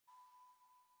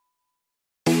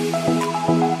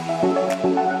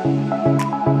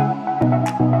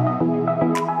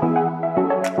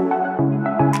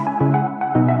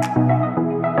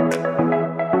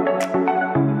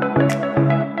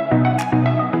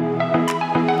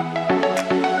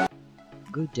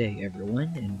Good day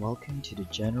everyone, and welcome to the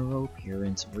General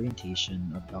Parents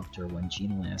Orientation of Dr. Juan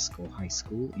Nolasco High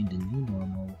School in the new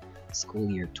normal school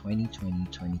year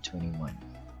 2020-2021.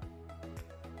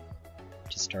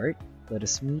 To start, let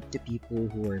us meet the people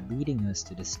who are leading us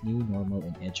to this new normal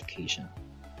in education.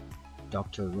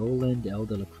 Dr. Roland L.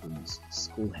 de la Cruz,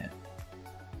 School Head.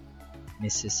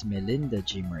 Mrs. Melinda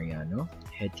G. Mariano,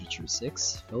 Head Teacher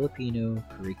 6, Filipino,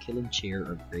 Curriculum Chair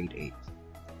of Grade 8.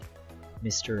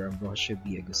 Mr. Ambrosio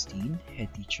B. Agustin,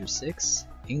 Head Teacher 6,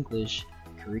 English,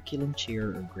 Curriculum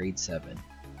Chair of Grade 7.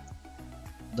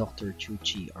 Dr.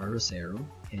 Chuchi Arrocero,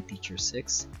 Head Teacher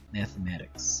 6,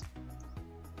 Mathematics.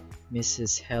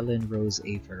 Mrs. Helen Rose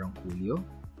A. Ferranculio,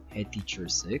 Head Teacher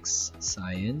 6,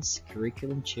 Science,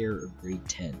 Curriculum Chair of Grade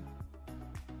 10.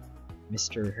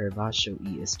 Mr. Herbacio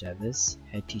E. Esteves,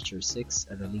 Head Teacher 6,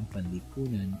 Araling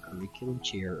Panlipunan, Curriculum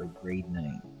Chair of Grade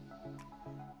 9.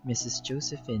 Mrs.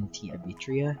 Josephine T.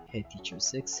 Abitria, Head Teacher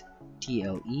 6,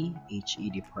 TLE, HE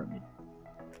Department.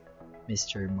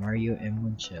 Mr. Mario M.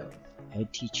 Monchel,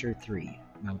 Head Teacher 3,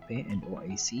 MALPE and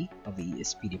OIC of the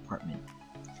ESP Department.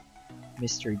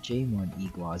 Mr. Jamon E.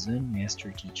 Guazon, Master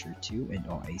Teacher 2 and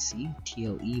OIC,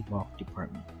 TLE VOC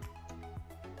Department.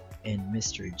 And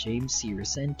Mr. James C.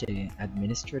 Resente,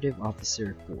 Administrative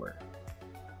Officer 4.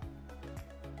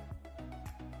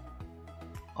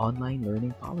 Online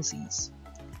learning policies.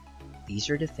 These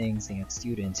are the things that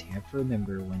students have to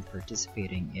remember when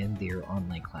participating in their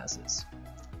online classes.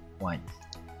 1.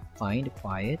 Find a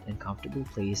quiet and comfortable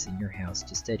place in your house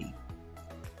to study.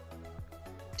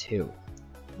 2.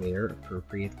 Wear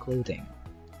appropriate clothing.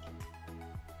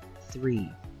 3.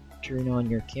 Turn on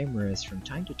your cameras from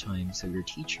time to time so your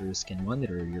teachers can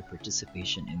monitor your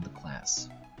participation in the class.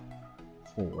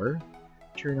 4.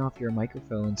 Turn off your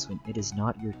microphones when it is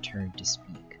not your turn to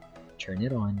speak. Turn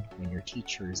it on when your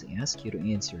teachers ask you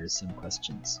to answer some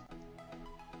questions.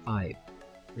 5.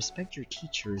 Respect your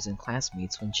teachers and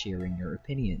classmates when sharing your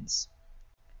opinions.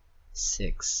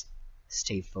 6.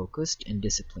 Stay focused and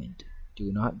disciplined.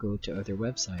 Do not go to other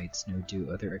websites nor do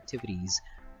other activities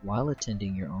while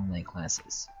attending your online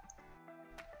classes.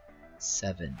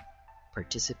 7.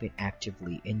 Participate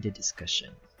actively in the discussion.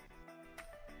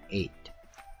 8.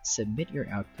 Submit your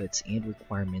outputs and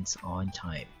requirements on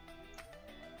time.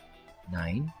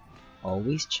 9.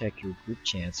 Always check your group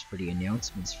chats for the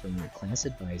announcements from your class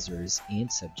advisors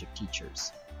and subject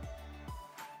teachers.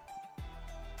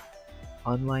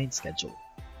 Online schedule.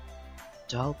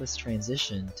 To help us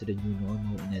transition to the new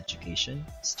normal in education,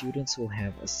 students will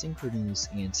have asynchronous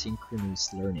and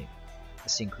synchronous learning.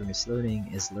 Asynchronous learning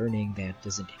is learning that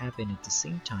doesn't happen at the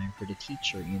same time for the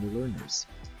teacher and the learners.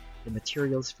 The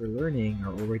materials for learning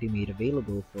are already made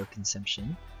available for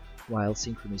consumption, while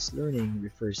synchronous learning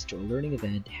refers to a learning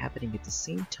event happening at the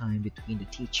same time between the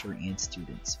teacher and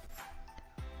students.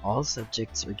 All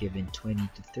subjects are given 20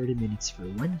 to 30 minutes for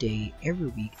one day every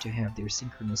week to have their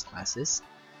synchronous classes,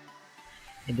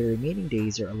 and the remaining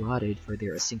days are allotted for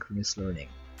their asynchronous learning.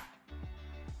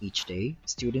 Each day,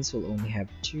 students will only have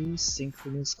 2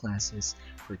 synchronous classes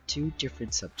for 2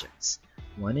 different subjects,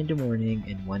 one in the morning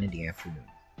and one in the afternoon.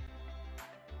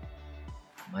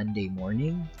 Monday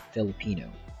morning, Filipino.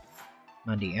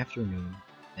 Monday afternoon,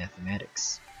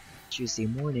 Mathematics. Tuesday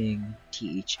morning,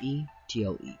 THE,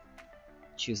 TLE.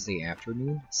 Tuesday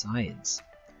afternoon, Science.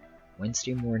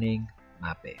 Wednesday morning,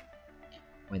 MAPE.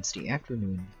 Wednesday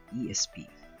afternoon, ESP.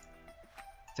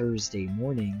 Thursday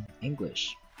morning,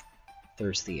 English.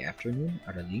 Thursday afternoon,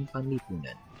 Araling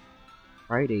Panlipunan.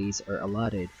 Fridays are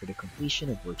allotted for the completion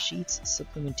of worksheets,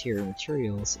 supplementary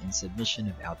materials, and submission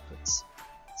of outputs.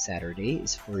 Saturday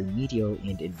is for remedial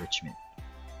and enrichment.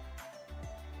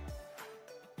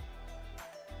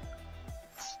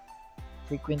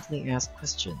 Frequently asked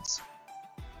questions.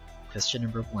 Question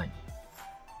number 1.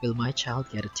 Will my child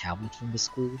get a tablet from the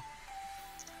school?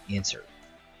 Answer.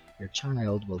 Your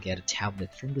child will get a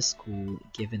tablet from the school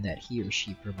given that he or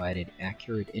she provided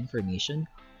accurate information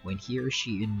when he or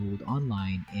she enrolled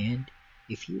online, and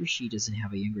if he or she doesn't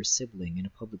have a younger sibling in a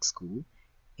public school,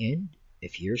 and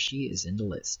if he or she is in the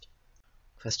list.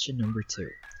 Question number 2.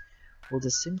 Will the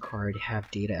SIM card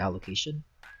have data allocation?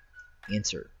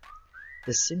 Answer.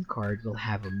 The SIM card will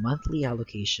have a monthly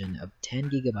allocation of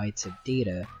 10 gigabytes of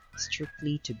data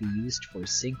strictly to be used for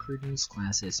synchronous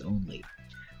classes only.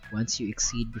 Once you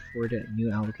exceed before the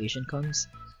new allocation comes,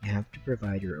 you have to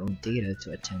provide your own data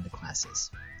to attend the classes.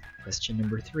 Question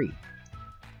number 3.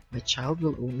 My child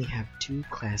will only have 2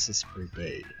 classes per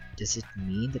day. Does it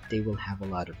mean that they will have a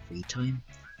lot of free time?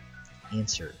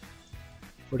 Answer.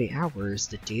 For the hours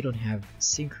that they don't have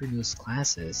synchronous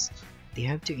classes, They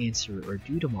have to answer or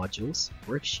do the modules,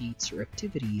 worksheets, or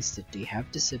activities that they have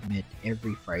to submit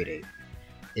every Friday.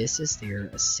 This is their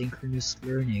asynchronous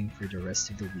learning for the rest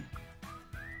of the week.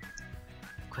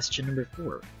 Question number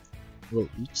 4. Will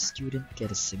each student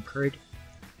get a SIM card?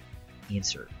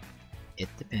 Answer. It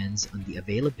depends on the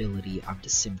availability of the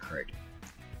SIM card.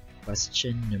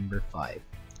 Question number 5.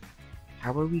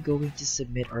 How are we going to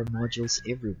submit our modules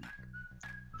every week?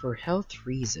 For health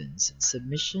reasons,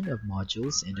 submission of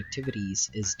modules and activities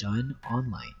is done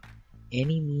online.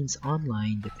 Any means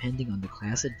online depending on the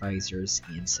class advisors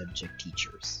and subject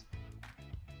teachers.